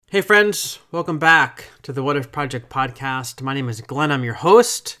Hey friends, welcome back to the What If Project podcast. My name is Glenn, I'm your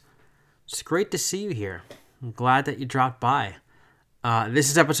host. It's great to see you here. I'm glad that you dropped by. This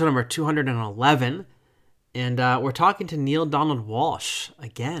is episode number 211, and we're talking to Neale Donald Walsch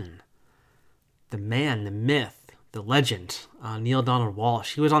again. The man, the myth, the legend, Neale Donald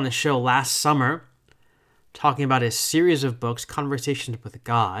Walsch. He was on the show last summer talking about his series of books, Conversations with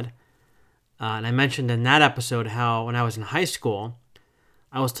God. And I mentioned in that episode how when I was in high school,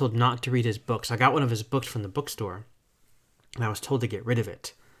 I was told not to read his books. I got one of his books from the bookstore, and I was told to get rid of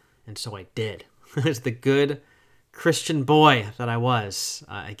it. And so I did. As the good Christian boy that I was,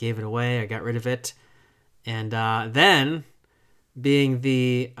 I gave it away. I got rid of it. And then, being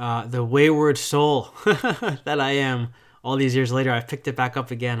the wayward soul that I am, all these years later, I picked it back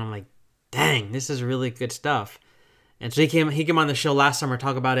up again. I'm like, dang, this is really good stuff. And so he came on the show last summer to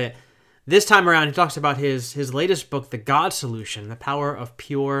talk about it. This time around, he talks about his latest book, The God Solution, The Power of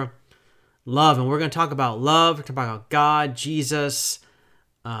Pure Love. And we're going to talk about love, we're going to talk about God, Jesus,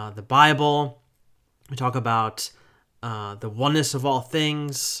 the Bible. We talk about the oneness of all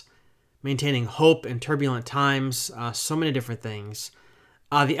things, maintaining hope in turbulent times, so many different things.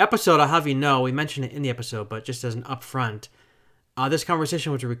 The episode, I'll have you know, we mentioned it in the episode, but just as an upfront, this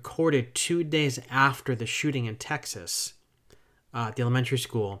conversation was recorded 2 days after the shooting in Texas at the elementary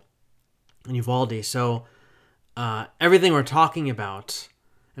school in Uvalde. So everything we're talking about,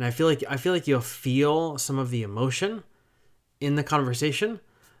 and I feel like you'll feel some of the emotion in the conversation,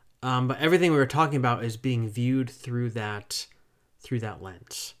 but everything we were talking about is being viewed through that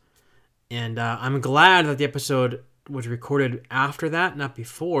lens. And I'm glad that the episode was recorded after that, not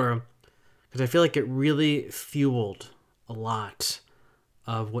before, because I feel like it really fueled a lot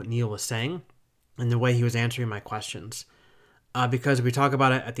of what Neale was saying and the way he was answering my questions. Because we talk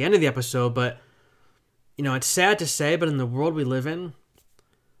about it at the end of the episode, but, you know, it's sad to say, but in the world we live in,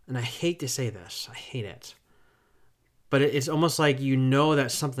 and I hate to say this, I hate it, but it's almost like you know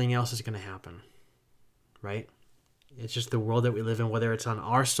that something else is going to happen, right? It's just the world that we live in, whether it's on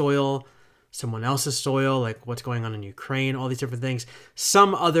our soil, someone else's soil, like what's going on in Ukraine, all these different things,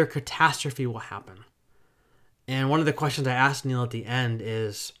 some other catastrophe will happen. And one of the questions I asked Neale at the end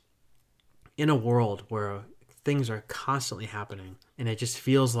is, in a world where things are constantly happening, and it just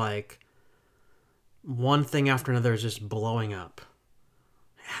feels like one thing after another is just blowing up,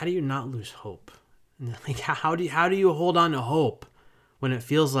 how do you not lose hope? Like, how do you hold on to hope when it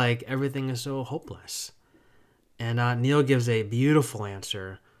feels like everything is so hopeless? And Neale gives a beautiful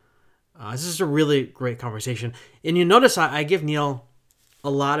answer. This is a really great conversation, and you notice I give Neale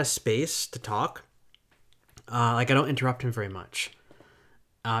a lot of space to talk. Like, I don't interrupt him very much.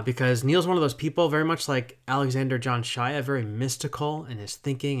 Because Neale's one of those people, very much like Alexander John Shaia, very mystical in his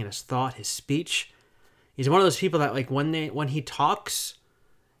thinking and his thought, his speech. He's one of those people that, like, when he talks,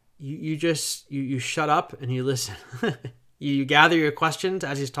 you shut up and you listen. You gather your questions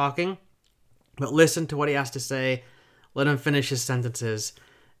as he's talking, but listen to what he has to say. Let him finish his sentences.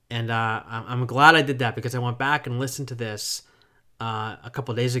 And I'm glad I did that, because I went back and listened to this a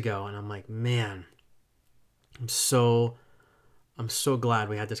couple days ago, and I'm like, man, I'm so glad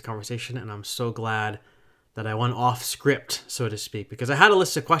we had this conversation, and I'm so glad that I went off script, so to speak, because I had a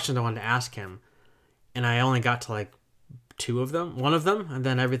list of questions I wanted to ask him, and I only got to like one of them, and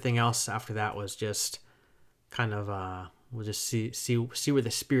then everything else after that was just kind of we'll just see where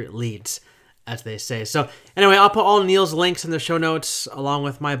the spirit leads, as they say. So anyway, I'll put all Neale's links in the show notes, along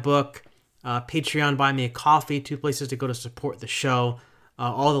with my book, Patreon, Buy Me a Coffee, 2 places to go to support the show.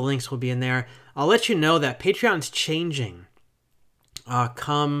 All the links will be in there. I'll let you know that Patreon's changing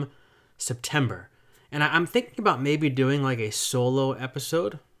come September, and I'm thinking about maybe doing like a solo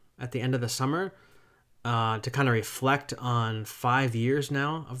episode at the end of the summer to kind of reflect on 5 years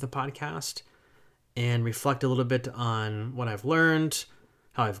now of the podcast, and reflect a little bit on what I've learned,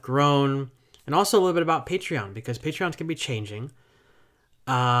 how I've grown, and also a little bit about Patreon, because Patreon's going to be changing.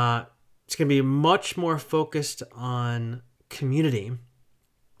 It's going to be much more focused on community,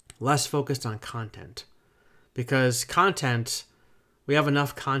 less focused on content, because content, we have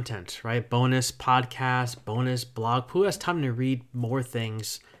enough content, right? Bonus podcasts, bonus blog. Who has time to read more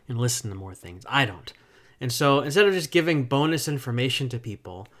things and listen to more things? I don't. And so instead of just giving bonus information to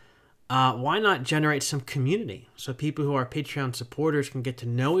people, why not generate some community so people who are Patreon supporters can get to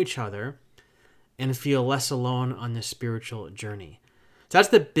know each other and feel less alone on this spiritual journey? So that's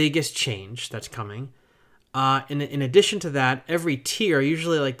the biggest change that's coming. In addition to that, every tier,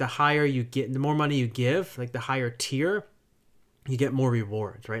 usually like the higher you get, the more money you give, like the higher tier, you get more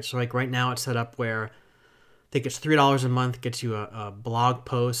rewards, right? So like right now it's set up where I think it's $3 a month gets you a blog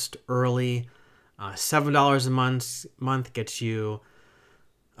post early. $7 a month gets you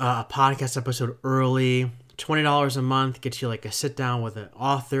a podcast episode early. $20 a month gets you like a sit down with an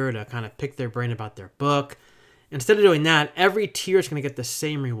author to kind of pick their brain about their book. Instead of doing that, every tier is going to get the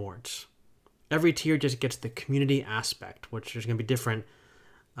same rewards. Every tier just gets the community aspect, which there's going to be different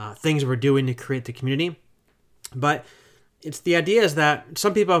things we're doing to create the community. But it's the idea is that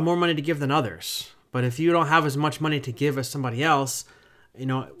some people have more money to give than others. But if you don't have as much money to give as somebody else,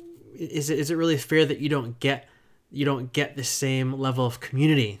 is it really fair that you don't get the same level of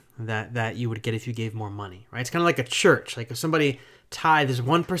community that you would get if you gave more money, right? It's kind of like a church. Like if somebody tithes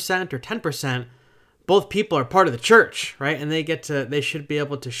 1% or 10%, both people are part of the church, right? And they should be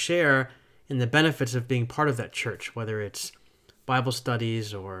able to share in the benefits of being part of that church, whether it's Bible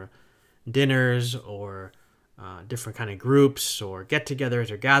studies or dinners or different kind of groups or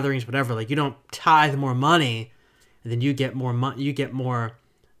get-togethers or gatherings, whatever. Like you don't tithe more money, and then you get more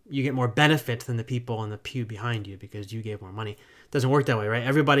benefit than the people in the pew behind you because you gave more money. It doesn't work that way, right?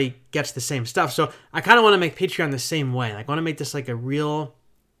 Everybody gets the same stuff. So I kind of want to make Patreon the same way. Like I want to make this like a real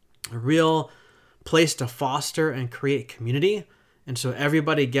place to foster and create community. And so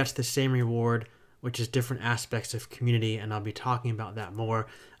everybody gets the same reward, which is different aspects of community, and I'll be talking about that more.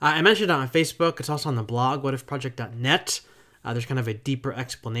 I mentioned it on Facebook. It's also on the blog, whatifproject.net. There's kind of a deeper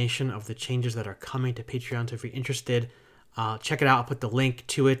explanation of the changes that are coming to Patreon, so if you're interested, check it out. I'll put the link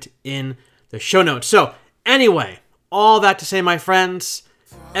to it in the show notes. So anyway, all that to say, my friends,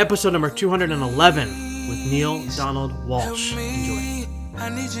 episode number 211 with Neale Donald Walsch. Enjoy. I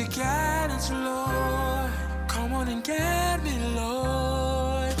need your guidance, Lord. Come on and get me,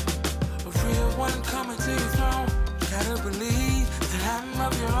 Lord. A real one coming to your throne. Gotta believe that I'm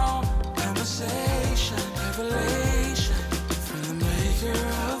of your own. Conversation, revelation from the maker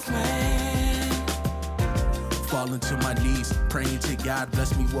of man. Falling to my knees, praying to God,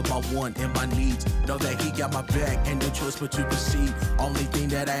 bless me with my want and my needs. Know that He got my back, and no choice but to proceed. Only thing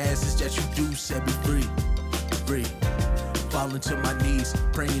that I ask is that you do set me free, free. Falling to my knees,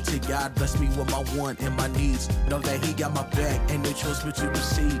 praying to God, bless me with my want and my needs. Know that He got my back, ain't no choice but to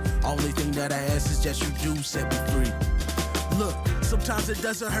proceed. Only thing that I ask is that you do set me free. Look, sometimes it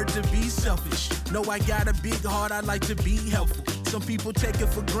doesn't hurt to be selfish. No, I got a big heart, I like to be helpful. Some people take it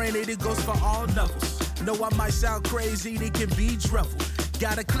for granted, it goes for all levels. No, I might sound crazy, it can be dreadful.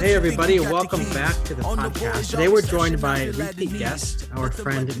 Hey everybody, welcome back to the podcast. Today we're joined by a repeat guest, our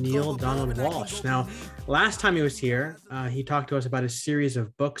friend Neale Donald Walsch. Now, last time he was here, he talked to us about his series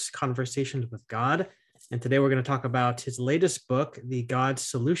of books, Conversations with God. And today we're going to talk about his latest book, The God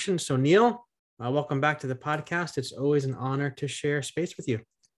Solution. So Neale, welcome back to the podcast. It's always an honor to share space with you.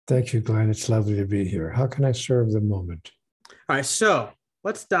 Thank you, Glenn. It's lovely to be here. How can I serve the moment? All right, so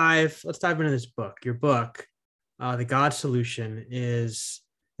let's dive into this book. Your book, The God Solution, it's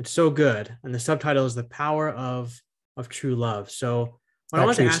so good, and the subtitle is The Power of True Love. So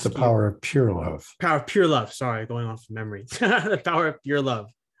actually, it's the power of pure love. Power of pure love. Sorry, going off of memory. The power of pure love.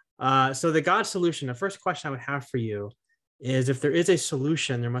 So the God Solution. The first question I would have for you is, if there is a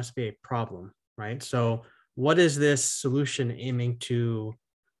solution, there must be a problem, right? So what is this solution aiming to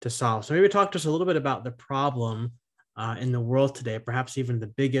solve? So maybe talk to us a little bit about the problem in the world today, perhaps even the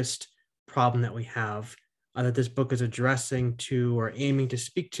biggest problem that we have that this book is addressing to, or aiming to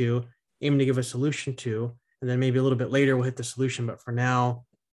speak to, aiming to give a solution to, and then maybe a little bit later we'll hit the solution. But for now,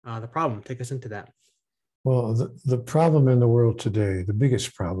 the problem. Take us into that. Well, the problem in the world today, the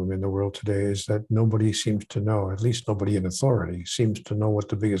biggest problem in the world today, is that nobody seems to know, at least nobody in authority seems to know what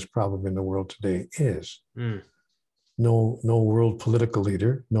the biggest problem in the world today is. No world political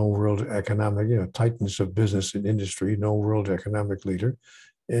leader, no world economic, titans of business and industry, no world economic leader.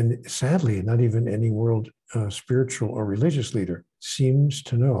 And sadly, not even any world spiritual or religious leader seems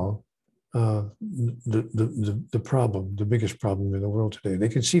to know the problem, the biggest problem in the world today. They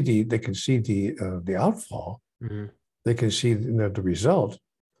can see the outfall. Mm-hmm. They can see the result.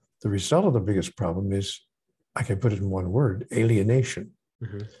 The result of the biggest problem is, I can put it in one word: alienation.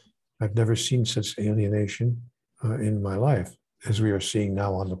 Mm-hmm. I've never seen such alienation in my life as we are seeing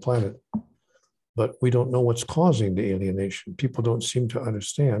now on the planet. But we don't know what's causing the alienation. People don't seem to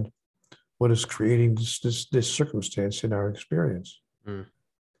understand what is creating this circumstance in our experience.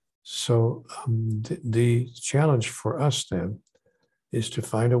 So the challenge for us then is to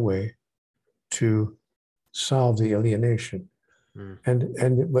find a way to solve the alienation.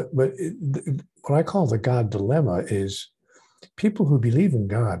 But what I call the God dilemma is, people who believe in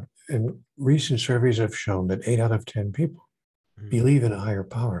God, and recent surveys have shown that 8 out of 10 people believe in a higher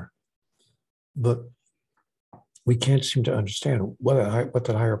power. But we can't seem to understand what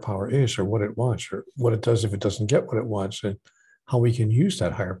that higher power is, or what it wants, or what it does if it doesn't get what it wants, and how we can use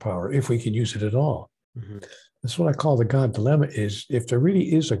that higher power, if we can use it at all. That's what I call the God dilemma is if there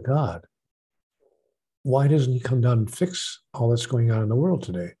really is a God, why doesn't he come down and fix all that's going on in the world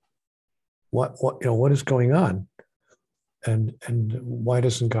today? What is going on? And why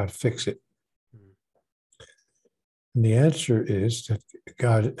doesn't God fix it? And the answer is that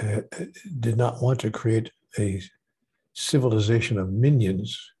God did not want to create a civilization of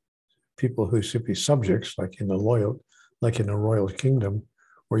minions, people who simply subjects, like in a royal kingdom,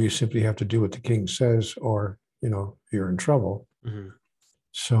 where you simply have to do what the king says, or you're in trouble. Mm-hmm.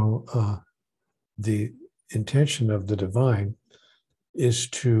 So the intention of the divine is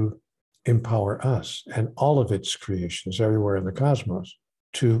to empower us and all of its creations everywhere in the cosmos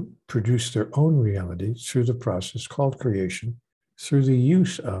to produce their own reality through the process called creation, through the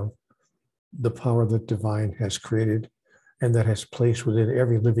use of the power that divine has created and that has placed within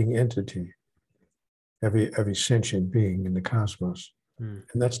every living entity, every sentient being in the cosmos. Mm.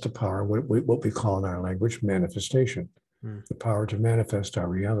 And that's the power, what we call in our language, manifestation, the power to manifest our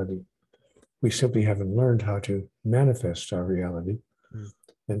reality. We simply haven't learned how to manifest our reality. Mm.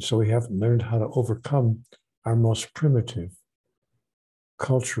 And so we haven't learned how to overcome our most primitive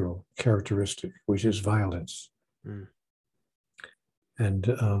cultural characteristic, which is violence. Mm.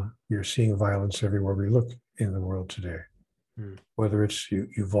 And you're seeing violence everywhere we look in the world today, whether it's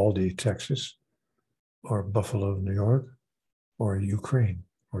Uvalde, Texas, or Buffalo, New York, or Ukraine,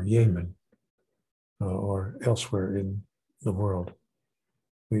 or Yemen, or elsewhere in the world.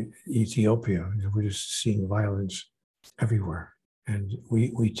 Ethiopia, we're just seeing violence everywhere. And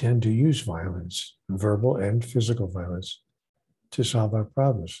we tend to use violence, verbal and physical violence, to solve our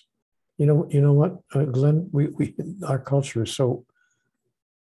problems. You know what, Glenn? Our culture is so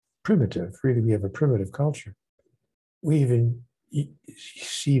primitive. Really, we have a primitive culture. We even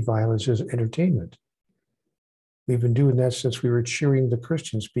see violence as entertainment. We've been doing that since we were cheering the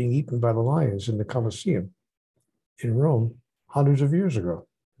Christians being eaten by the lions in the Colosseum in Rome hundreds of years ago.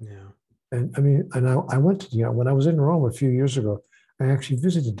 Yeah. And I mean, I went to, when I was in Rome a few years ago, I actually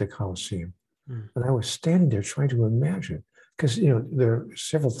visited the Colosseum. And I was standing there trying to imagine, because, there are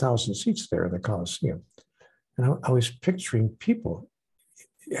several thousand seats there in the Colosseum. And I was picturing people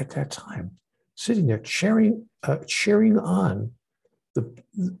at that time sitting there cheering on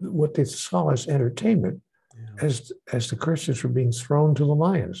what they saw as entertainment, as the Christians were being thrown to the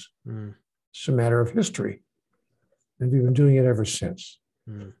lions. It's a matter of history, and we've been doing it ever since.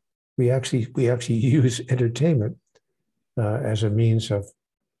 We actually use entertainment as a means of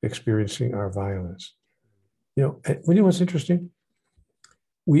experiencing our violence. What's interesting?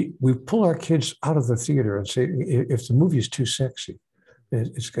 We pull our kids out of the theater and say, if the movie is too sexy,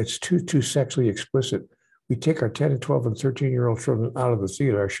 it's too sexually explicit, we take our 10 and 12 and 13-year-old children out of the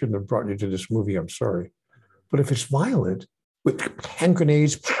theater. I shouldn't have brought you to this movie, I'm sorry. But if it's violent, with hand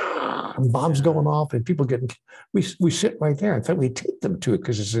grenades and bombs going off and people getting, we sit right there. In fact, we take them to it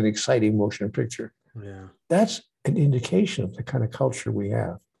because it's an exciting motion picture. Yeah, that's an indication of the kind of culture we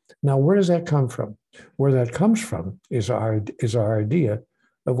have. Now, where does that come from? Where that comes from is our idea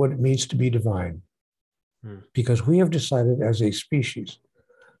of what it means to be divine. Because we have decided as a species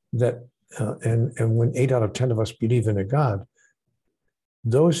that, and when 8 out of 10 of us believe in a God,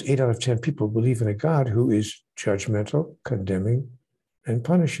 those 8 out of 10 people believe in a God who is judgmental, condemning, and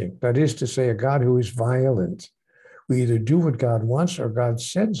punishing. That is to say, a God who is violent. We either do what God wants or God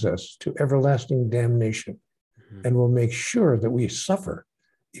sends us to everlasting damnation and will make sure that we suffer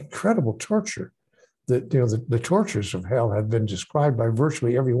incredible torture. The tortures of hell have been described by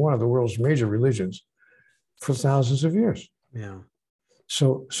virtually every one of the world's major religions for thousands of years. Yeah.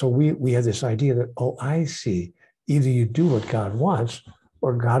 So we have this idea that, I see, either you do what God wants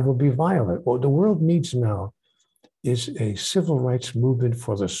or God will be violent. What the world needs now is a civil rights movement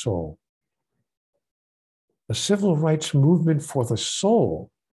for the soul. A civil rights movement for the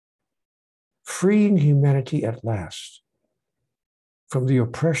soul, freeing humanity at last from the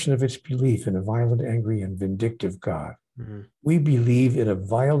oppression of its belief in a violent, angry, and vindictive God. Mm-hmm. We believe in a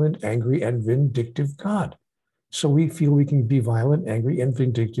violent, angry, and vindictive God. So we feel we can be violent, angry, and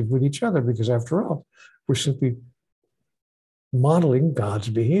vindictive with each other because, after all, we're simply modeling God's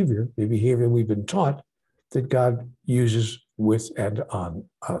behavior, the behavior we've been taught that God uses with and on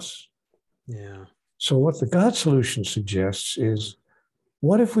us. Yeah. So what the God solution suggests is,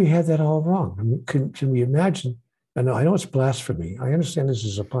 what if we had that all wrong? I mean, can we imagine? I know it's blasphemy. I understand this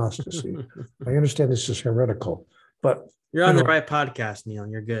is apostasy. I understand this is heretical. But you're on the right podcast, Neil.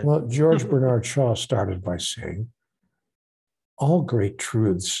 You're good. Well, George Bernard Shaw started by saying, all great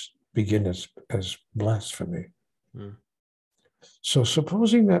truths begin as blasphemy. So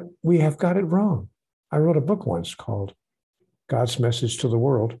supposing that we have got it wrong. I wrote a book once called God's Message to the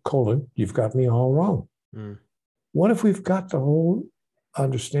World, : You've Got Me All Wrong. What if we've got the whole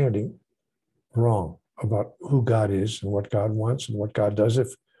understanding wrong about who God is and what God wants and what God does if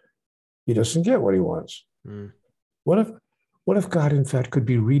he doesn't get what he wants? Mm. What if God, in fact, could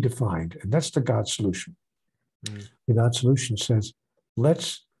be redefined? And that's the God solution. Mm. The God solution says,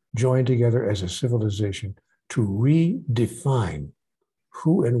 let's join together as a civilization to redefine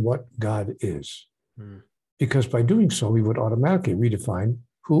who and what God is. Mm. Because by doing so, we would automatically redefine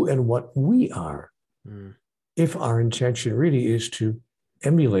who and what we are. Mm. If our intention really is to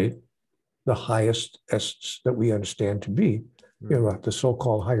emulate the highest essence that we understand to be, the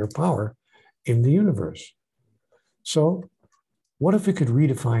so-called higher power in the universe. So what if we could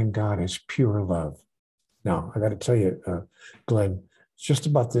redefine God as pure love? Now, I got to tell you, Glenn, just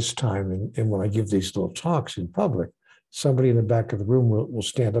about this time, and when I give these little talks in public, somebody in the back of the room will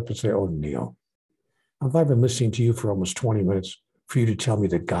stand up and say, oh, Neil, have I been listening to you for almost 20 minutes for you to tell me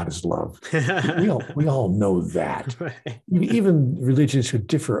that God is love? we all know that. Right. Even religions who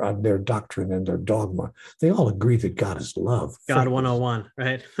differ on their doctrine and their dogma, they all agree that God is love. God 101,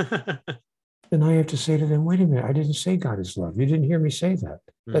 right? And I have to say to them, wait a minute, I didn't say God is love. You didn't hear me say that.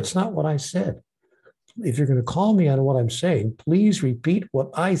 That's not what I said. If you're going to call me on what I'm saying, please repeat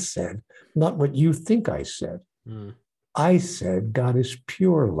what I said, not what you think I said. I said God is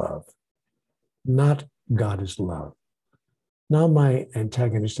pure love, not God is love. Now my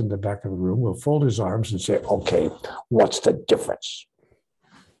antagonist in the back of the room will fold his arms and say, okay, what's the difference?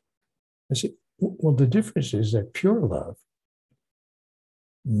 I say, well, the difference is that pure love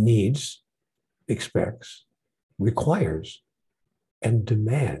needs, expects, requires, and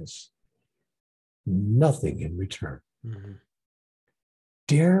demands nothing in return. Mm-hmm.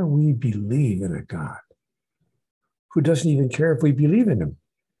 Dare we believe in a God who doesn't even care if we believe in him?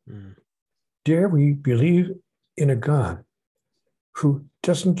 Mm. Dare we believe in a God who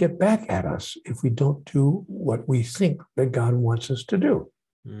doesn't get back at us if we don't do what we think that God wants us to do?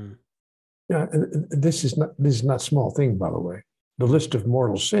 Mm. Yeah, this is not a small thing, by the way. The list of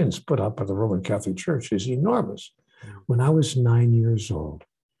mortal sins put up by the Roman Catholic Church is enormous. Mm. When I was 9 years old,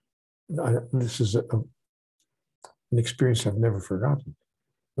 this is an experience I've never forgotten.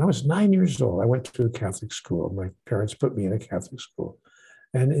 When I was 9 years old, I went to a Catholic school. My parents put me in a Catholic school.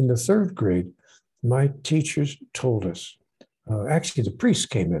 And in the third grade, my teachers told us, actually the priest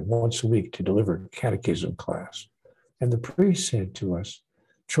came in once a week to deliver catechism class. And the priest said to us,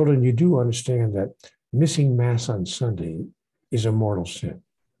 children, you do understand that missing Mass on Sunday is a mortal sin.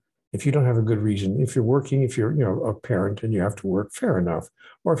 If you don't have a good reason, if you're working, if you're a parent and you have to work, fair enough.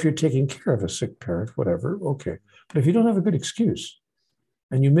 Or if you're taking care of a sick parent, whatever, okay. But if you don't have a good excuse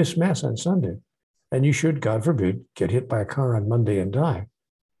and you miss Mass on Sunday, and you should, God forbid, get hit by a car on Monday and die,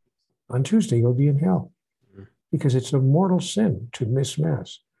 on Tuesday you'll be in hell. Because it's a mortal sin to miss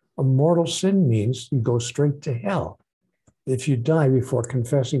Mass. A mortal sin means you go straight to hell if you die before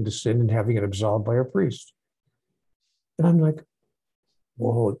confessing the sin and having it absolved by a priest. And I'm like,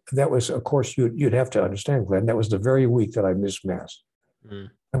 whoa, that was, of course, you'd have to understand, Glenn, that was the very week that I missed Mass. Mm.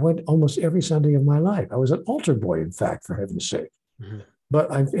 I went almost every Sunday of my life. I was an altar boy, in fact, for heaven's sake. Mm-hmm. But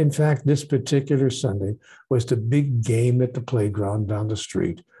in fact, this particular Sunday was the big game at the playground down the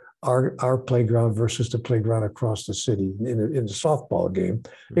street. Our playground versus the playground across the city in the softball game.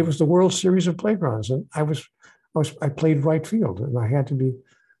 Mm-hmm. It was the World Series of playgrounds, and I played right field, and I had to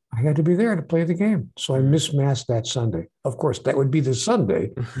be there to play the game. So I missed Mass that Sunday. Of course, that would be the Sunday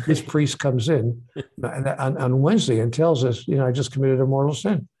this priest comes in on Wednesday and tells us, I just committed a mortal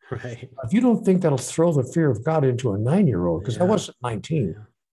sin. Right. If you don't think that'll throw the fear of God into a 9-year-old, because I wasn't 19,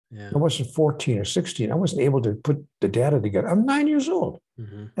 I wasn't 14 or 16. I wasn't able to put the data together. I'm 9 years old,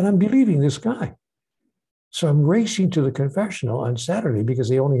 and I'm believing this guy. So I'm racing to the confessional on Saturday because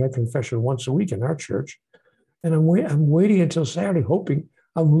they only had confession once a week in our church. And I'm waiting until Saturday, hoping,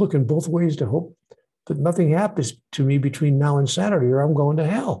 I'm looking both ways to hope that nothing happens to me between now and Saturday or I'm going to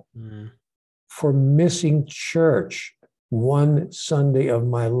hell for missing church one Sunday of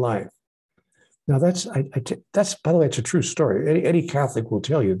my life. Now that's, by the way, it's a true story. Any Catholic will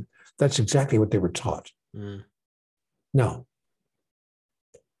tell you that's exactly what they were taught. Now,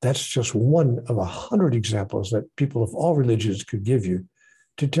 that's just one of 100 examples that people of all religions could give you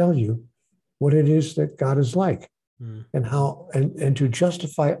to tell you what it is that God is like. And how, and to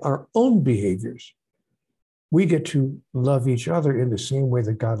justify our own behaviors, we get to love each other in the same way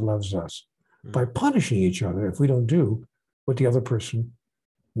that God loves us by punishing each other if we don't do what the other person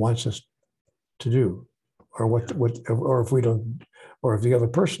wants us to do, or if we don't, or if the other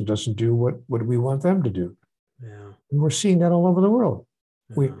person doesn't do what we want them to do. Yeah. And we're seeing that all over the world.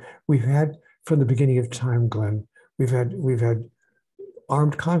 Yeah. We've had from the beginning of time, Glenn, we've had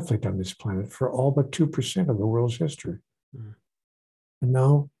armed conflict on this planet for all but 2% of the world's history. Mm. And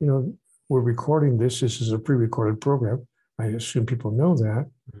now, we're recording this. This is a pre-recorded program. I assume people know that.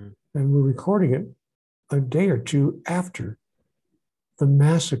 Mm. And we're recording it a day or two after the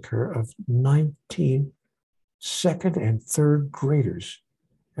massacre of 19 second and third graders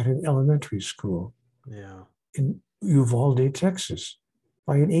at an elementary school in Uvalde, Texas,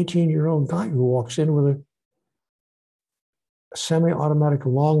 by an 18-year-old guy who walks in with a semi-automatic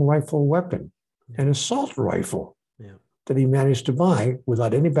long rifle weapon, an assault rifle that he managed to buy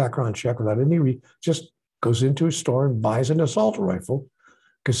without any background check, without any, just goes into a store and buys an assault rifle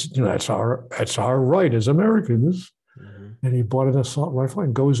because that's our right as Americans. Mm-hmm. And he bought an assault rifle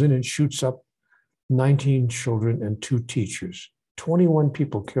and goes in and shoots up 19 children and 2 teachers, 21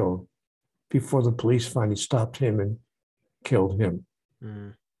 people killed before the police finally stopped him and killed him.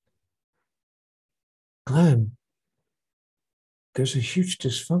 Mm. Glenn, there's a huge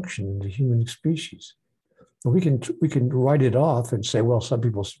dysfunction in the human species. We can write it off and say, well, some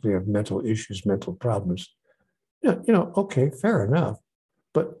people simply have mental issues, mental problems. Yeah, okay, fair enough.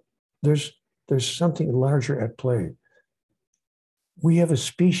 But there's something larger at play. We have a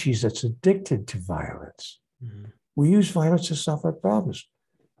species that's addicted to violence. Mm-hmm. We use violence to solve our problems.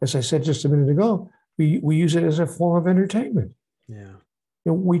 As I said just a minute ago, we use it as a form of entertainment. Yeah.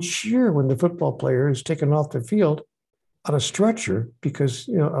 We cheer when the football player is taken off the field on a stretcher because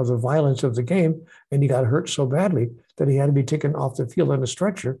of the violence of the game, and he got hurt so badly that he had to be taken off the field on a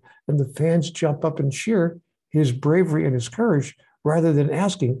stretcher, and the fans jump up and cheer his bravery and his courage rather than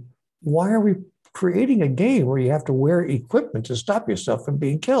asking, why are we creating a game where you have to wear equipment to stop yourself from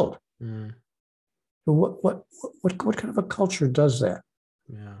being killed? Mm. What kind of a culture does that?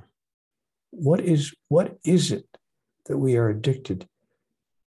 Yeah. What is it that we are addicted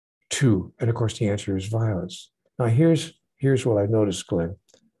to? And of course, the answer is violence. Now, here's what I noticed, Glenn.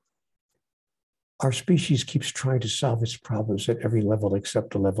 Our species keeps trying to solve its problems at every level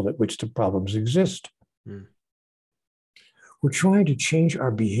except the level at which the problems exist. Mm. We're trying to change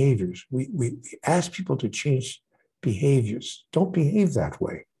our behaviors. We ask people to change behaviors. Don't behave that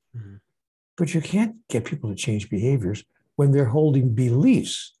way. Mm-hmm. But you can't get people to change behaviors when they're holding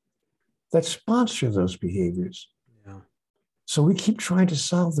beliefs that sponsor those behaviors. Yeah. So we keep trying to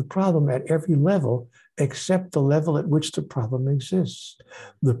solve the problem at every level except the level at which the problem exists.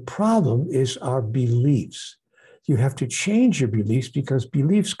 The problem is our beliefs. You have to change your beliefs because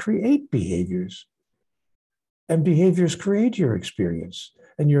beliefs create behaviors. And behaviors create your experience,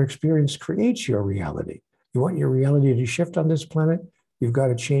 and your experience creates your reality. You want your reality to shift on this planet, you've got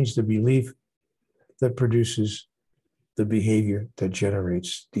to change the belief that produces the behavior that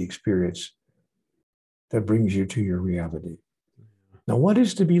generates the experience that brings you to your reality. Now, what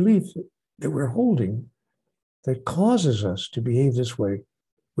is the belief that we're holding that causes us to behave this way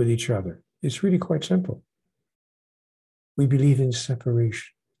with each other? It's really quite simple. We believe in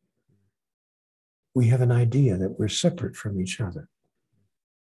separation. We have an idea that we're separate from each other.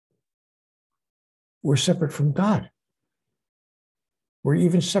 We're separate from God. We're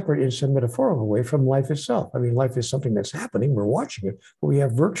even separate in some metaphorical way from life itself. I mean, life is something that's happening, we're watching it, but we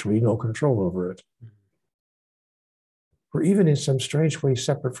have virtually no control over it. We're even in some strange way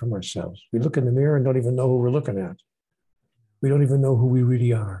separate from ourselves. We look in the mirror and don't even know who we're looking at. We don't even know who we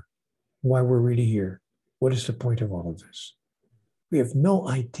really are, why we're really here. What is the point of all of this? We have no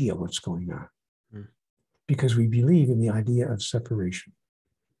idea what's going on because we believe in the idea of separation.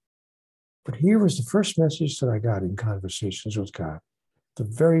 But here was the first message that I got in Conversations with God. The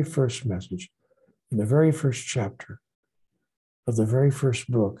very first message in the very first chapter of the very first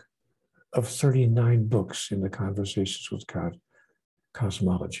book of 39 books in the Conversations with God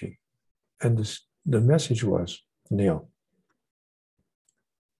cosmology. And the message was, Neil,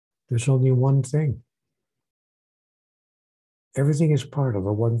 there's only one thing. Everything is part of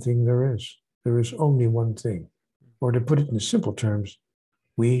the one thing there is. There is only one thing. Or to put it in simple terms,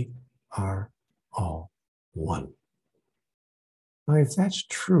 we are all one. Now, if that's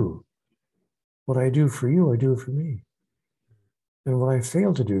true, what I do for you, I do for me. And what I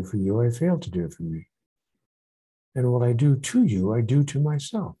fail to do for you, I fail to do for me. And what I do to you, I do to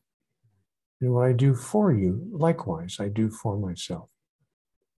myself. And what I do for you, likewise, I do for myself.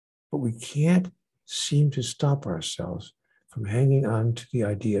 But we can't seem to stop ourselves from hanging on to the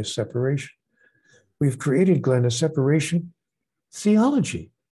idea of separation. We've created, Glenn, a separation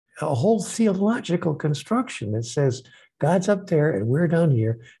theology, a whole theological construction that says God's up there and we're down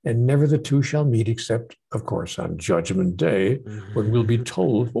here, and never the two shall meet except, of course, on Judgment Day, when we'll be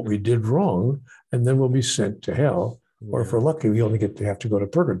told what we did wrong, and then we'll be sent to hell. Or if we're lucky, we only have to go to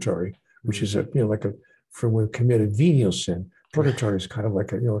purgatory, which is for when we committed venial sin. Purgatory is kind of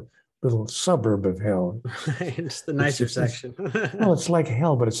like a little suburb of hell. It's the nicer section. Well, it's like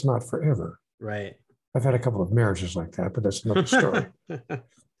hell, but it's not forever. Right. I've had a couple of marriages like that, but that's another story.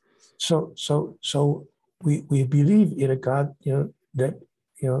 So we believe in a God, that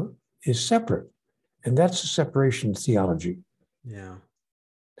is separate, and that's a separation theology. Yeah.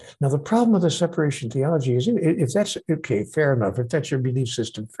 Now, the problem with the separation theology is, if that's okay, fair enough. If that's your belief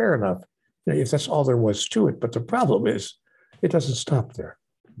system, fair enough. If that's all there was to it, but the problem is, it doesn't stop there,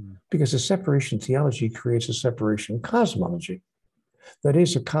 because the separation theology creates a separation cosmology. That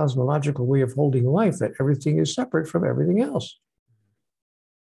is a cosmological way of holding life, that everything is separate from everything else.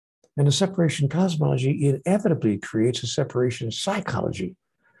 And the separation cosmology inevitably creates a separation psychology.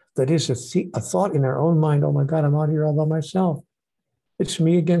 That is a thought in our own mind, oh my God, I'm out here all by myself. It's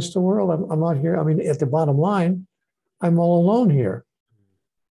me against the world. I'm out here. I mean, at the bottom line, I'm all alone here.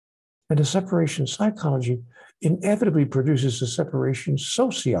 And the separation psychology inevitably produces a separation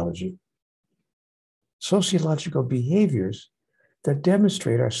sociology, sociological behaviors that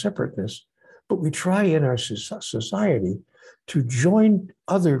demonstrate our separateness, but we try in our society to join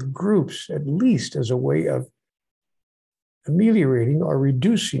other groups, at least as a way of ameliorating or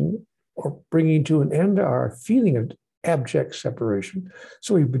reducing or bringing to an end our feeling of abject separation.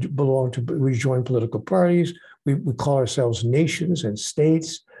 So we join political parties, we call ourselves nations and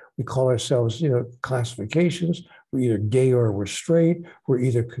states, we call ourselves, classifications. We're either gay or we're straight, we're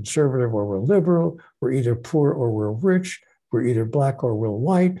either conservative or we're liberal, we're either poor or we're rich, we're either black or we're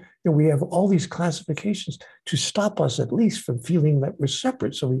white. And we have all these classifications to stop us at least from feeling that we're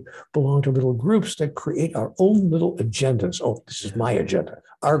separate. So we belong to little groups that create our own little agendas. Oh, this is my agenda.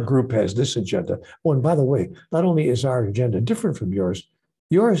 Our group has this agenda. Oh, and by the way, not only is our agenda different from yours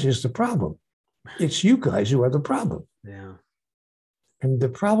is the problem. It's you guys who are the problem. Yeah. And the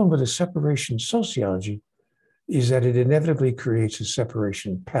problem with a separation sociology is that it inevitably creates a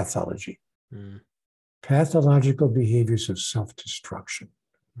separation pathology. Pathological behaviors of self-destruction,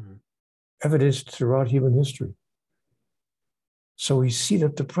 evidenced throughout human history. So we see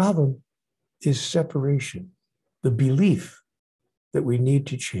that the problem is separation. The belief that we need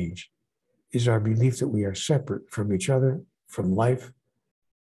to change is our belief that we are separate from each other, from life,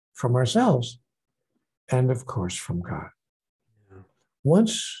 from ourselves, and of course from God.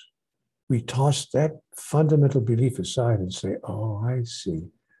 Once we toss that fundamental belief aside and say, oh, I see,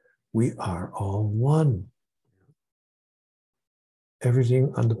 we are all one,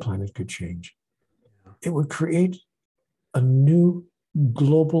 everything on the planet could change. It would create a new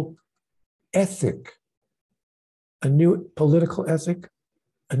global ethic, a new political ethic,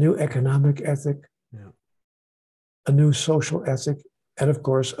 a new economic ethic, a new social ethic, and of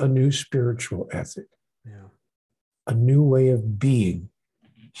course, a new spiritual ethic, a new way of being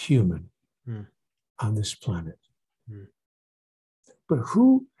human on this planet. But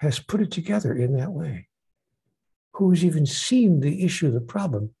who has put it together in that way? Who's even seen the issue, the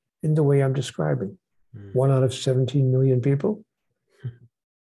problem, in the way I'm describing? 1 out of 17 million people?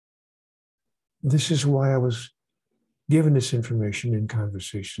 This is why I was given this information in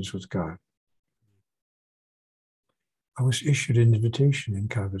Conversations with God. I was issued an invitation in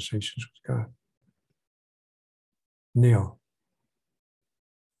Conversations with God. Neil,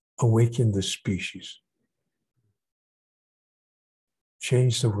 awaken the species.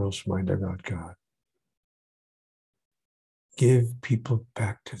 Change the world's mind about God. Give people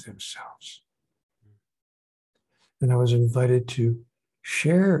back to themselves. And I was invited to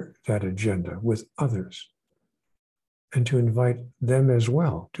share that agenda with others and to invite them as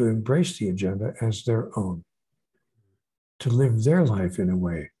well to embrace the agenda as their own, to live their life in a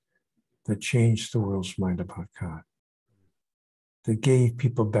way that changed the world's mind about God, that gave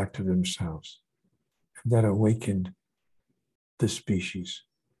people back to themselves, and that awakened the species.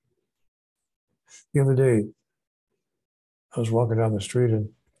 The other day, I was walking down the street and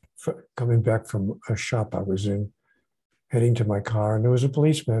coming back from a shop I was in, heading to my car, and there was a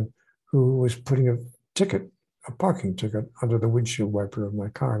policeman who was putting a parking ticket under the windshield wiper of my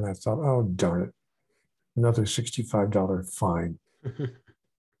car. And I thought, oh, darn it, another $65 fine.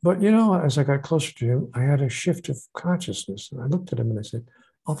 But, as I got closer to him, I had a shift of consciousness. And I looked at him and I said,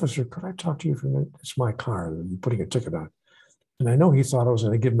 officer, could I talk to you for a minute? It's my car that you're putting a ticket on. And I know he thought I was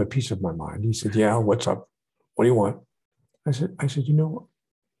going to give him a piece of my mind. He said, yeah, what's up? What do you want? I said, I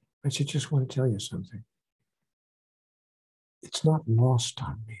just want to tell you something. It's not lost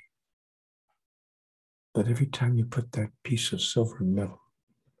on me that every time you put that piece of silver metal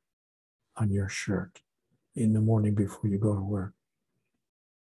on your shirt in the morning before you go to work,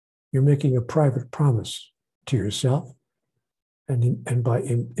 you're making a private promise to yourself and by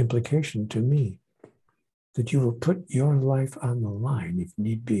implication to me that you will put your life on the line, if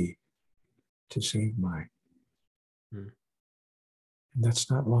need be, to save mine. Mm. And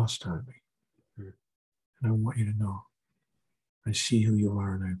that's not lost on me. Mm. And I want you to know, I see who you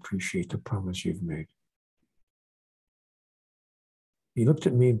are and I appreciate the promise you've made. He looked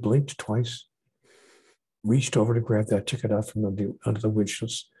at me, blinked twice, reached over to grab that ticket out from under the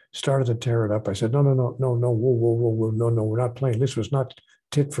windshield, started to tear it up. I said, no, whoa, no, we're not playing. This was not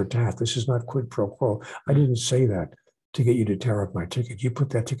tit for tat. This is not quid pro quo. I didn't say that to get you to tear up my ticket. You put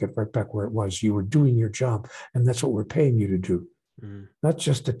that ticket right back where it was. You were doing your job, and that's what we're paying you to do. Mm. Not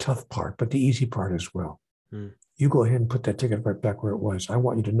just the tough part, but the easy part as well. Mm. You go ahead and put that ticket right back where it was. I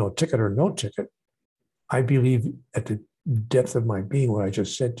want you to know, ticket or no ticket, I believe at the depth of my being what I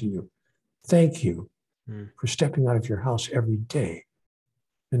just said to you. Thank you for stepping out of your house every day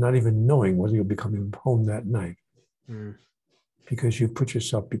and not even knowing whether you'll be coming home that night, because you put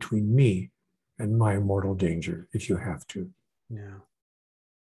yourself between me and my mortal danger if you have to. Yeah.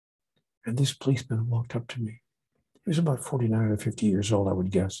 And this policeman walked up to me. He was about 49 or 50 years old, I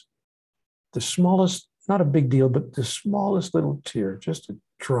would guess. The smallest, not a big deal, but the smallest little tear, just a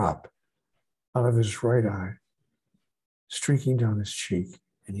drop out of his right eye, streaking down his cheek.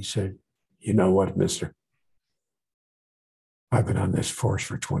 And he said, you know what, mister? I've been on this force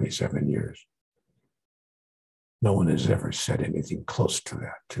for 27 years. No one has ever said anything close to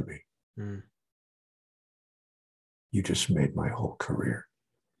that to me. Mm. You just made my whole career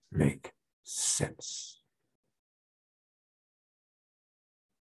make sense.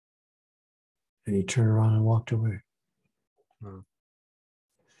 And he turned around and walked away. Mm.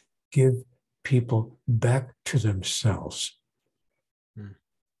 Give people back to themselves. Mm.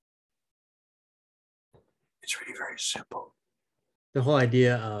 It's really very simple. The whole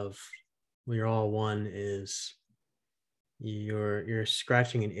idea of we're all one is you're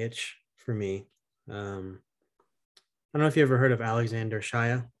scratching an itch for me. I don't know if you ever heard of Alexander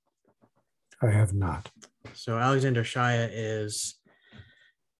Shaya. I have not. So Alexander Shaya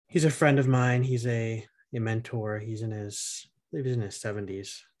he's a friend of mine. He's a mentor. I believe he's in his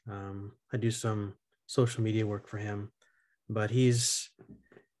 70s. I do some social media work for him, but he's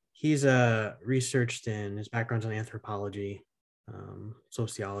researched in his background's in anthropology,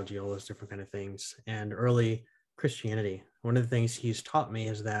 sociology, all those different kind of things, and early Christianity. One of the things he's taught me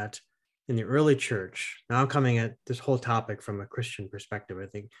is that in the early church, now I'm coming at this whole topic from a Christian perspective. I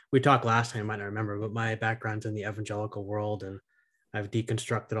think we talked last time, I might not remember, but my background's in the evangelical world and I've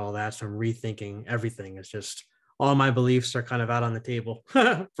deconstructed all that. So I'm rethinking everything. It's just all my beliefs are kind of out on the table,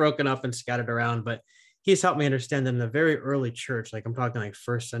 broken up and scattered around. But he's helped me understand that in the very early church, like I'm talking like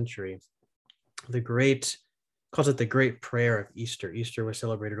first century, calls it the great prayer of Easter. Easter was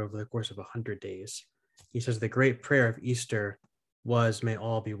celebrated over the course of 100 days. He says the great prayer of Easter was, may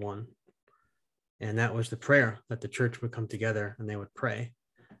all be one. And that was the prayer that the church would come together and they would pray.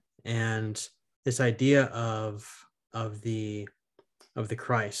 And this idea of the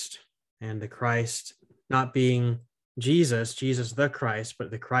Christ, and the Christ not being Jesus the Christ, but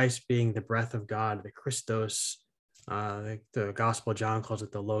the Christ being the breath of God, the Christos, the Gospel John calls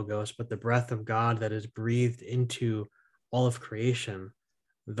it the Logos, but the breath of God that is breathed into all of creation,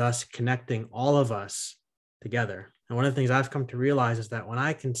 thus connecting all of us together. And one of the things I've come to realize is that when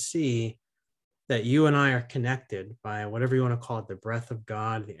I can see that you and I are connected by whatever you want to call it, the breath of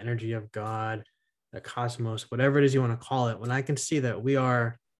God, the energy of God, the cosmos, whatever it is you want to call it, when I can see that we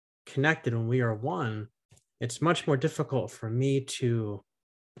are connected, when we are one, it's much more difficult for me to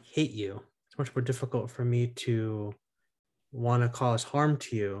hate you. It's much more difficult for me to want to cause harm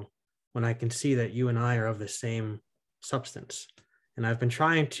to you when I can see that you and I are of the same substance. And I've been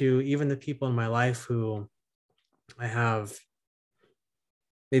trying to, even the people in my life who I have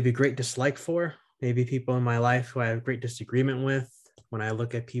maybe great dislike for, maybe people in my life who I have great disagreement with, when I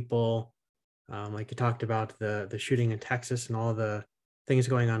look at people, like you talked about the shooting in Texas and all the things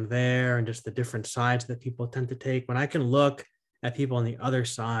going on there and just the different sides that people tend to take, when I can look at people on the other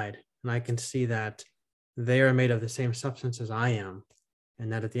side and I can see that they are made of the same substance as I am,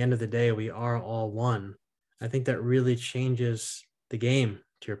 and that at the end of the day, we are all one, I think that really changes the game,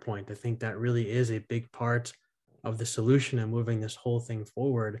 to your point. I think that really is a big part of the solution in moving this whole thing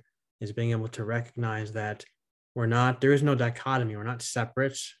forward, is being able to recognize that there is no dichotomy. We're not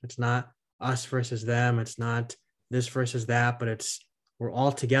separate. It's not us versus them. It's not this versus that, but we're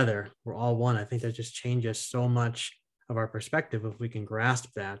all together. We're all one. I think that just changes so much of our perspective if we can grasp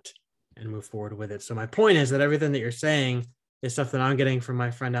that and move forward with it. So my point is that everything that you're saying is stuff that I'm getting from my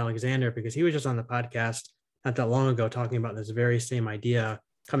friend Alexander, because he was just on the podcast not that long ago talking about this very same idea,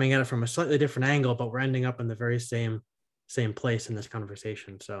 coming at it from a slightly different angle, but we're ending up in the very same same place in this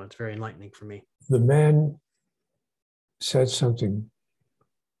conversation. So it's very enlightening for me. The man said something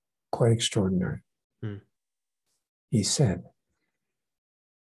quite extraordinary. He said,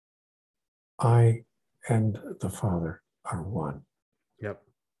 I and the Father are one. Yep.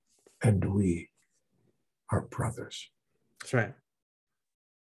 And we are brothers. That's right.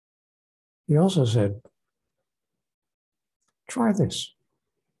 He also said, try this.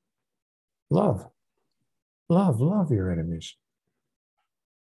 Love your enemies.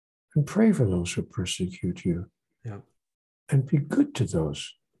 And pray for those who persecute you. Yeah. And be good to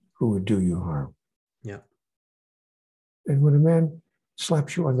those who would do you harm. Yeah. And when a man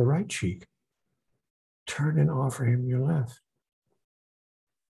slaps you on the right cheek, turn and offer him your left.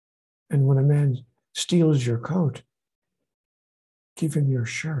 And when a man steals your coat, give him your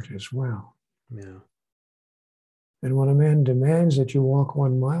shirt as well. Yeah. And when a man demands that you walk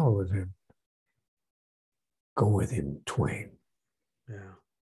 1 mile with him, go with him twain. Yeah.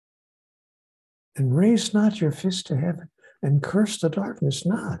 And raise not your fist to heaven, and curse the darkness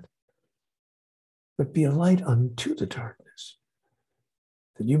not, but be a light unto the darkness,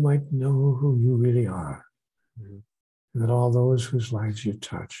 that you might know who you really are, and that all those whose lives you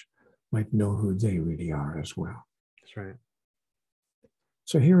touch might know who they really are as well. That's right.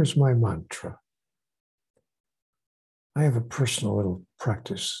 So here is my mantra. I have a personal little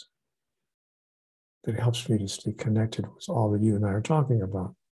practice that helps me to stay connected with all that you and I are talking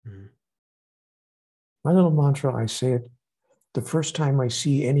about. My little mantra, I say it the first time I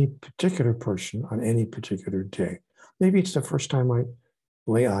see any particular person on any particular day. Maybe it's the first time I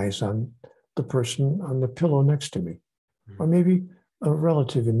lay eyes on the person on the pillow next to me, or maybe a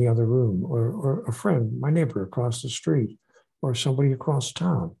relative in the other room, or a friend, my neighbor across the street, or somebody across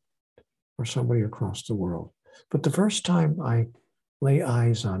town, or somebody across the world. But the first time I lay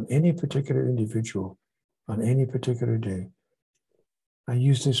eyes on any particular individual on any particular day, I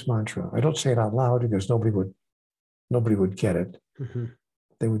use this mantra. I don't say it out loud because nobody would get it.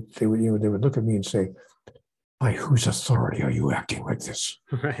 They would look at me and say, by whose authority are you acting like this?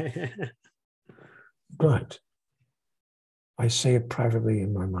 Right. But I say it privately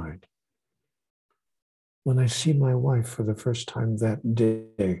in my mind. When I see my wife for the first time that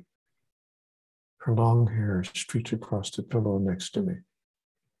day, her long hair streaked across the pillow next to me,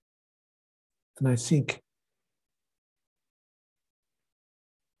 and I think,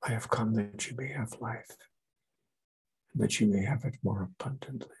 I have come that you may have life, and that you may have it more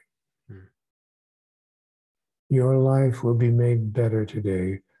abundantly. Your life will be made better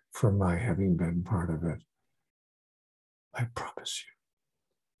today for my having been part of it. I promise you.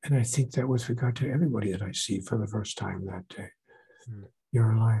 And I think that with regard to everybody that I see for the first time that day,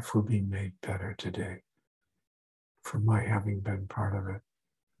 your life will be made better today for my having been part of it.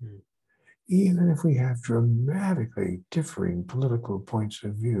 Even if we have dramatically differing political points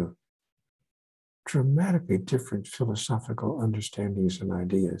of view, dramatically different philosophical understandings and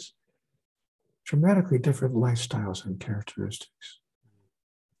ideas, dramatically different lifestyles and characteristics,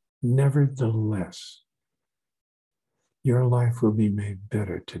 nevertheless, your life will be made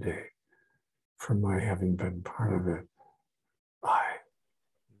better today for my having been part of it. I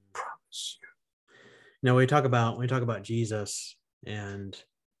promise you. Now we talk about Jesus, and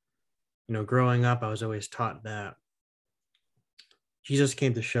growing up, I was always taught that Jesus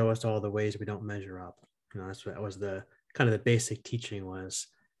came to show us all the ways we don't measure up. That's what was the kind of the basic teaching was,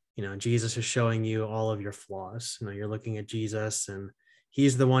 Jesus is showing you all of your flaws. You're looking at Jesus and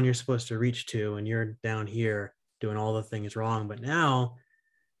he's the one you're supposed to reach to, and you're down here doing all the things wrong. But now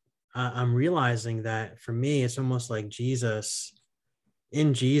I'm realizing that for me, it's almost like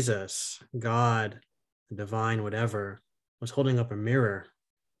in Jesus, God, the divine, whatever, was holding up a mirror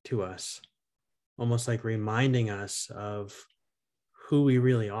to us, almost like reminding us of who we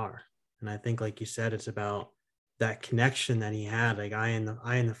really are. And I think, like you said, it's about that connection that he had, like I and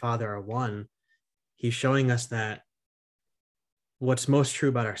the Father are one. He's showing us that what's most true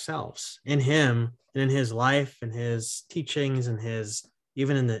about ourselves in him and in his life and his teachings and his,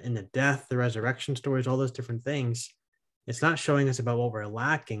 even in the death, the resurrection stories, all those different things. It's not showing us about what we're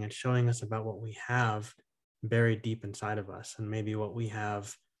lacking. It's showing us about what we have buried deep inside of us, and maybe what we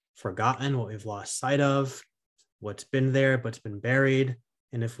have forgotten, what we've lost sight of, what's been there, but's been buried.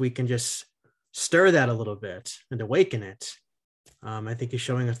 And if we can just stir that a little bit and awaken it, I think he's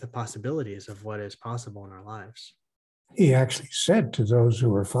showing us the possibilities of what is possible in our lives. He actually said to those who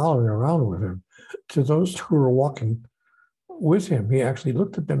were following around with him, to those who were walking with him, he actually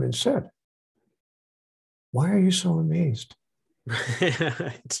looked at them and said, why are you so amazed?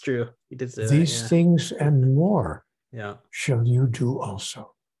 It's true. He did say These that, things and more yeah. shall you do also.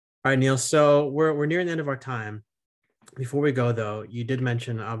 All right, Neil. So we're nearing the end of our time. Before we go, though, you did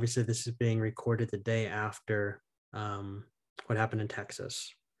mention, obviously, this is being recorded the day after what happened in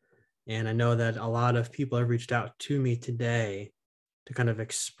Texas. And I know that a lot of people have reached out to me today to kind of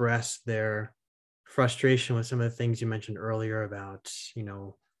express their frustration with some of the things you mentioned earlier about,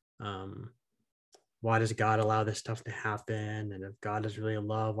 why does God allow this stuff to happen? And if God is really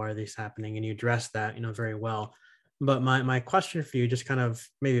love, why are these happening? And you address that, very well. But my question for you, just kind of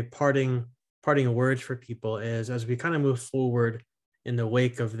maybe parting words for people, is as we kind of move forward in the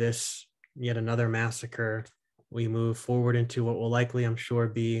wake of this yet another massacre, we move forward into what will likely, I'm sure,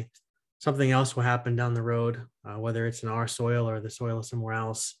 be something else will happen down the road, whether it's in our soil or the soil of somewhere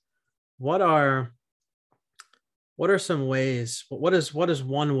else. What are some ways? What is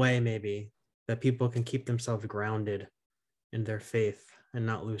one way maybe that people can keep themselves grounded in their faith and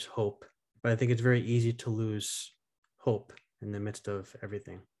not lose hope? But I think it's very easy to lose hope in the midst of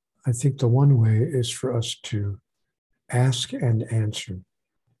everything. I think the one way is for us to ask and answer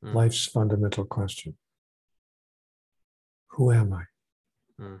life's fundamental question. Who am I?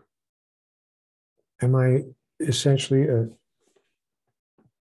 Am I essentially a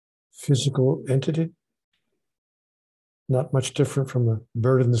physical entity? Not much different from a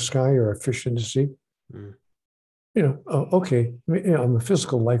bird in the sky or a fish in the sea? Okay, I'm a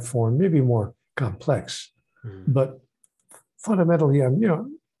physical life form, maybe more complex, but fundamentally,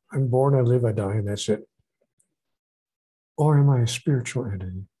 I'm born, I live, I die, and that's it. Or am I a spiritual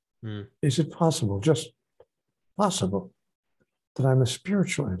entity? Is it possible, just possible, that I'm a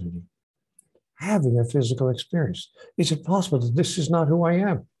spiritual entity having a physical experience? Is it possible that this is not who I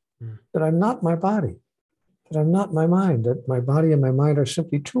am? That I'm not my body? That I'm not my mind? That my body and my mind are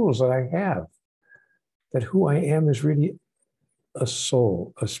simply tools that I have? That who I am is really a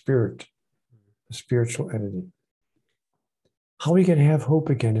soul, a spirit, a spiritual entity? How we can have hope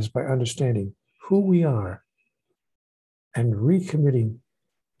again is by understanding who we are and recommitting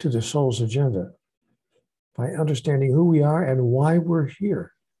to the soul's agenda, by understanding who we are and why we're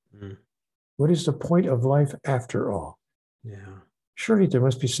here. What is the point of life after all? Yeah. Surely there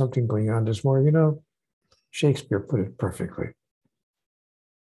must be something going on. There's more, Shakespeare put it perfectly.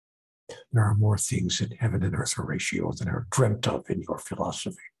 There are more things in heaven and earth, Horatio, than are dreamt of in your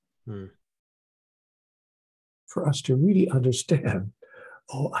philosophy. For us to really understand,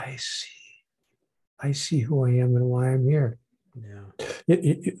 I see who I am and why I'm here. Yeah.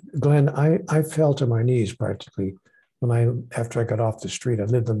 Glenn, I fell to my knees practically after I got off the street. I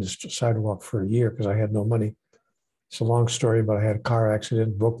lived on the sidewalk for a year because I had no money. It's a long story, but I had a car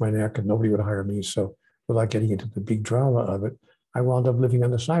accident, broke my neck, and nobody would hire me. So without getting into the big drama of it, I wound up living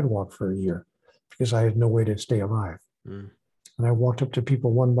on the sidewalk for a year because I had no way to stay alive. And I walked up to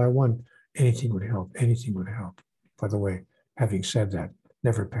people one by one. Anything would help. Anything would help. By the way, having said that,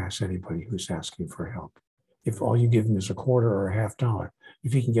 never pass anybody who's asking for help. If all you give him is a quarter or a $50,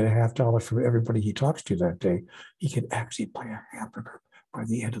 if he can get a $50 from everybody he talks to that day, he can actually buy a hamburger by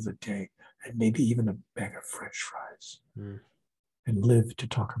the end of the day, and maybe even a bag of French fries, and live to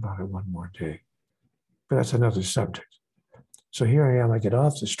talk about it one more day. But that's another subject. So here I am, I get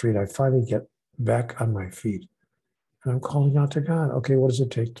off the street, I finally get back on my feet, and I'm calling out to God. Okay, what does it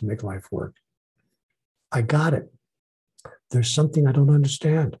take to make life work? I got it. There's something I don't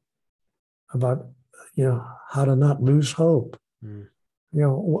understand about, how to not lose hope.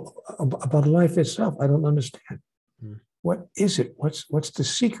 About life itself, I don't understand. What is it? What's the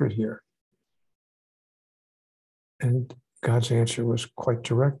secret here? And God's answer was quite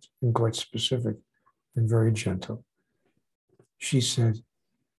direct and quite specific and very gentle. She said,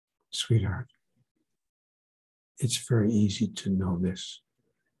 sweetheart, it's very easy to know this.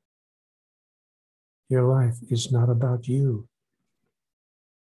 Your life is not about you.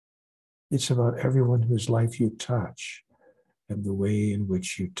 It's about everyone whose life you touch and the way in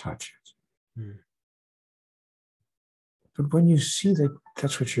which you touch it. But when you see that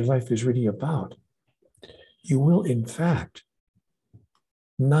that's what your life is really about, you will, in fact,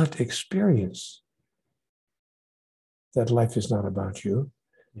 not experience that life is not about you.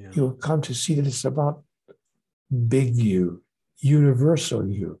 Yeah. You'll come to see that it's about big you, universal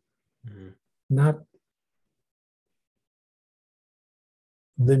you, not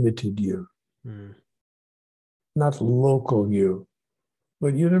limited you, not local you,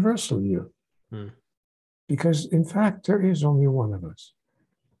 but universal you. Because, in fact, there is only one of us.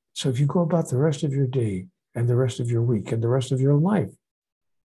 So if you go about the rest of your day and the rest of your week and the rest of your life,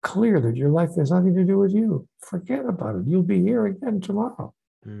 clear that your life has nothing to do with you. Forget about it. You'll be here again tomorrow.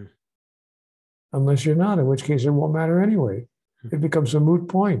 Unless you're not, in which case it won't matter anyway. It becomes a moot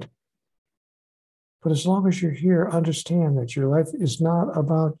point. But as long as you're here, understand that your life is not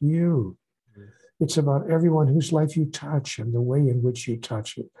about you. It's about everyone whose life you touch and the way in which you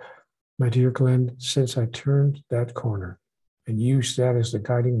touch it. My dear Glenn, since I turned that corner and used that as the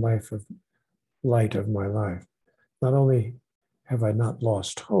guiding light of my life, not only have I not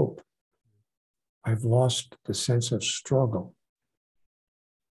lost hope, I've lost the sense of struggle.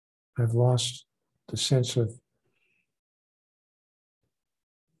 I've lost the sense of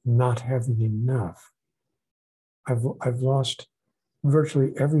not having enough. I've lost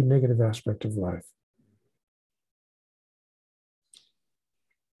virtually every negative aspect of life.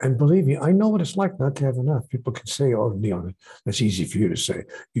 And believe me, I know what it's like not to have enough. People can say, oh, Leon, that's easy for you to say.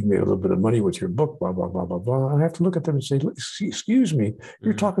 You've made a little bit of money with your book, blah, blah, blah, blah, blah. And I have to look at them and say, excuse me,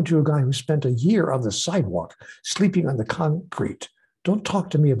 you're talking to a guy who spent a year on the sidewalk, sleeping on the concrete. Don't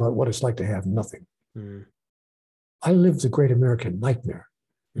talk to me about what it's like to have nothing. I lived the great American nightmare,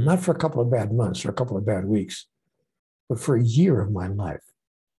 not for a couple of bad months or a couple of bad weeks, but for a year of my life.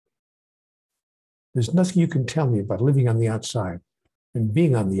 There's nothing you can tell me about living on the outside and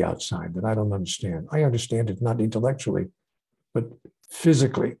being on the outside that I don't understand. I understand it not intellectually, but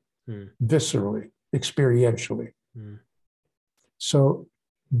physically, viscerally, experientially. So,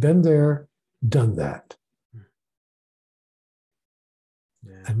 been there, done that.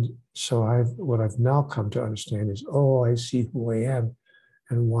 Yeah. And so what I've now come to understand is, oh, I see who I am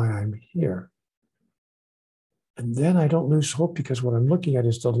and why I'm here. And then I don't lose hope, because what I'm looking at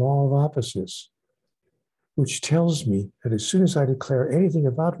is the law of opposites, which tells me that as soon as I declare anything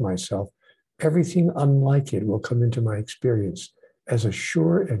about myself, everything unlike it will come into my experience as a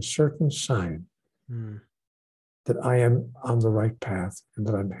sure and certain sign that I am on the right path and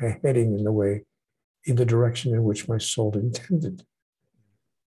that I'm heading in the direction in which my soul intended.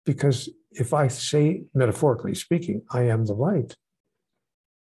 Because if I say, metaphorically speaking, I am the light,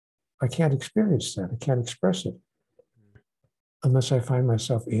 I can't experience that. I can't express it unless I find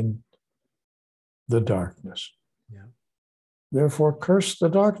myself in the darkness. Yeah. Therefore, curse the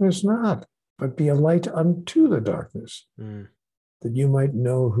darkness not, but be a light unto the darkness, that you might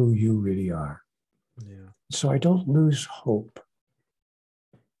know who you really are. Yeah. So I don't lose hope.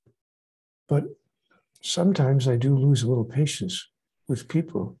 But sometimes I do lose a little patience with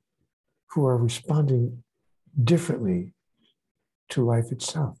people who are responding differently to life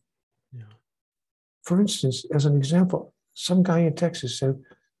itself. Yeah. For instance, as an example, some guy in Texas said,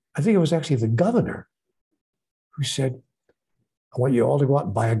 I think it was actually the governor who said, I want you all to go out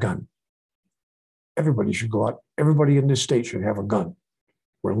and buy a gun. Everybody should go out. Everybody in this state should have a gun.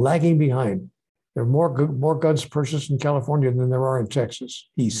 We're lagging behind. There are more guns purchased in California than there are in Texas,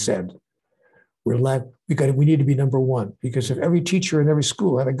 he said. We need to be number one, because if every teacher in every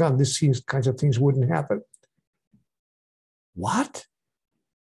school had a gun, these kinds of things wouldn't happen. What?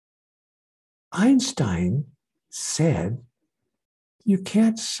 Einstein said, you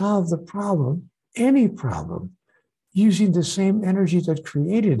can't solve the problem, any problem, using the same energy that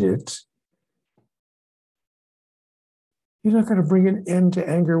created it. You're not going to bring an end to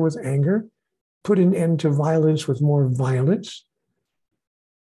anger with anger, put an end to violence with more violence.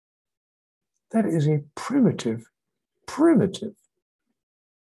 That is a primitive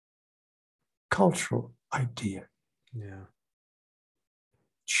cultural idea. Yeah.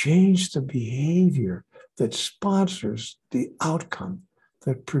 Change the behavior that sponsors the outcome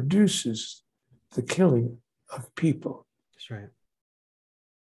that produces the killing of people. That's right.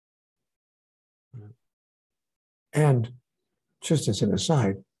 And just as an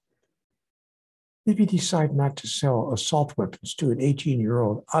aside, maybe decide not to sell assault weapons to an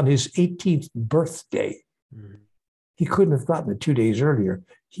 18-year-old on his 18th birthday. He couldn't have gotten it 2 days earlier.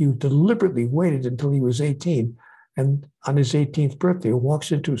 He deliberately waited until he was 18, and on his 18th birthday,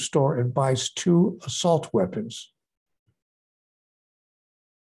 walks into a store and buys 2 assault weapons,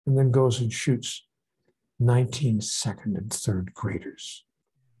 and then goes and shoots 19 second and third graders.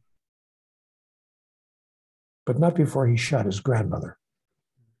 But not before he shot his grandmother.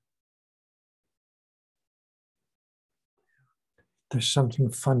 There's something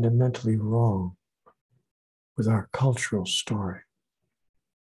fundamentally wrong with our cultural story.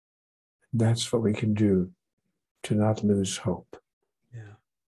 That's what we can do to not lose hope. Yeah.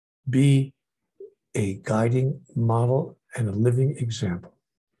 Be a guiding model and a living example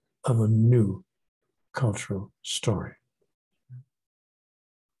of a new cultural story.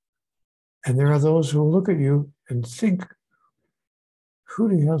 And there are those who look at you and think, who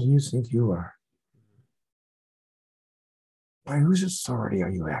the hell do you think you are? By whose authority are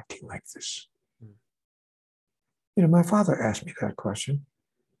you acting like this? You know, my father asked me that question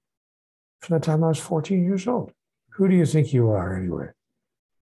from the time I was 14 years old. Who do you think you are anyway?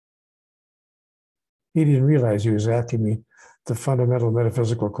 He didn't realize he was asking me the fundamental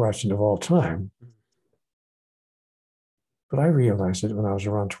metaphysical question of all time. But I realized it when I was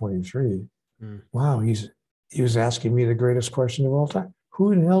around 23. Wow, he was asking me the greatest question of all time.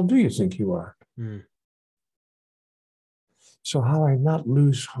 Who in hell do you think you are? So how I not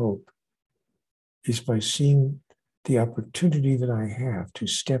lose hope is by seeing the opportunity that I have to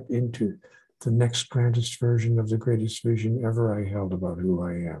step into the next grandest version of the greatest vision ever I held about who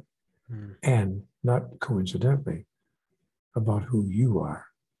I am. And not coincidentally, about who you are.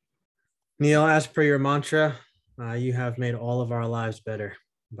 Neil, as per your mantra, you have made all of our lives better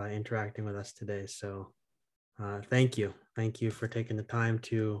by interacting with us today. So thank you. Thank you for taking the time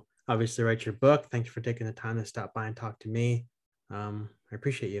to obviously write your book. Thank you for taking the time to stop by and talk to me. I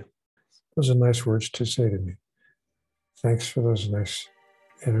appreciate you. Those are nice words to say to me. Thanks for those nice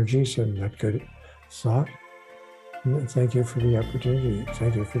energies and that good thought. And thank you for the opportunity.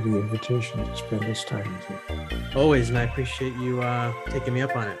 Thank you for the invitation to spend this time with you. Always, and I appreciate you taking me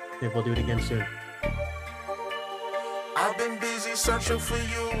up on it. Maybe we'll do it again soon. I've been busy searching for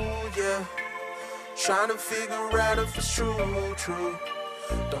you, yeah. Trying to figure out if it's true.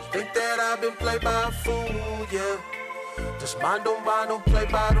 Don't think that I've been played by a fool, yeah. Just mind don't buy, don't play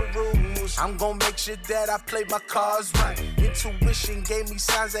by the rules. I'm gonna make sure that I play my cards right. Intuition gave me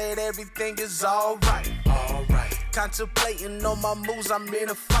signs that everything is alright. Contemplating on my moves, I'm in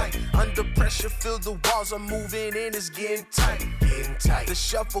a fight. Under pressure, feel the walls are moving and it's getting tight. The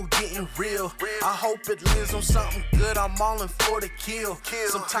shuffle getting real. I hope it lands on something good. I'm all in for the kill.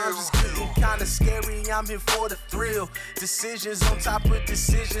 Sometimes it's getting kinda scary. I'm here for the thrill. Decisions on top of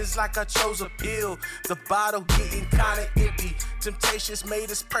decisions, like I chose a pill. The bottle getting kinda empty. Temptations made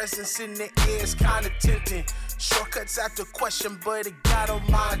its presence in the air. It's kinda tempting. Shortcuts after question, but it got on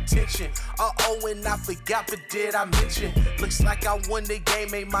my attention. And I forgot, but did I mention? Looks like I won the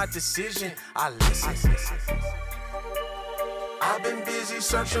game, made my decision. I listen. I've been busy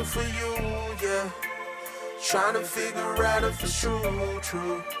searching for you, yeah. Trying to figure out if it's true.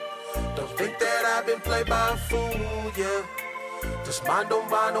 Don't think that I've been played by a fool, yeah. Just mind don't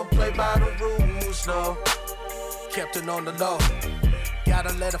buy, don't play by the rules, no. Kept it on the low.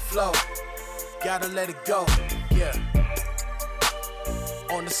 Gotta let it flow. Gotta let it go, yeah.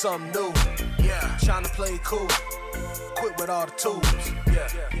 On to something new, yeah. Trying to play it cool. Quit with all the tools,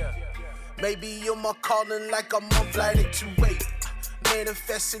 yeah. Maybe you're my calling like I'm on flight 828.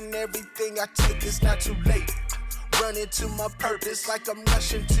 Manifesting everything I take, it's not too late. Running to my purpose like I'm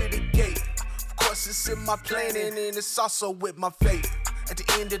rushing to the gate. Of course it's in my planning and it's also with my fate. At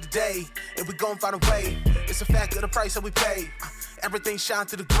the end of the day, and we gon' find a way. It's a fact of the price that we pay. Everything shine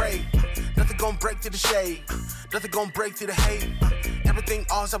through the gray. Nothing gon' break through the shade. Nothing gon' break through the hate. Everything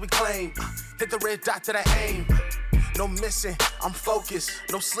ours that we claim. Hit the red dot that I aim. No missing, I'm focused.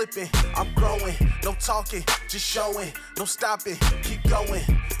 No slipping, I'm growing. No talking, just showing. No stopping, keep going.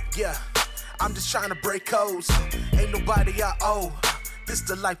 Yeah, I'm just trying to break codes. Ain't nobody I owe. This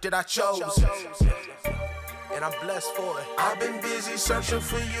the life that I chose. And I'm blessed for it. I've been busy searching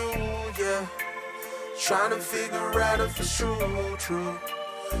for you, yeah. Trying to figure out if it's true.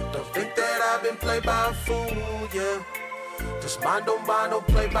 Don't think that I've been played by a fool, yeah. Just mind don't buy, don't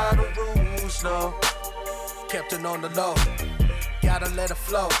play by the rules, no. Kept it on the low. Gotta let it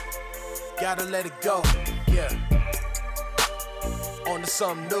flow. Gotta let it go, yeah. On to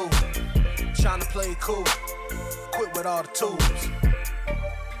something new. Trying to play it cool. Quit with all the tools.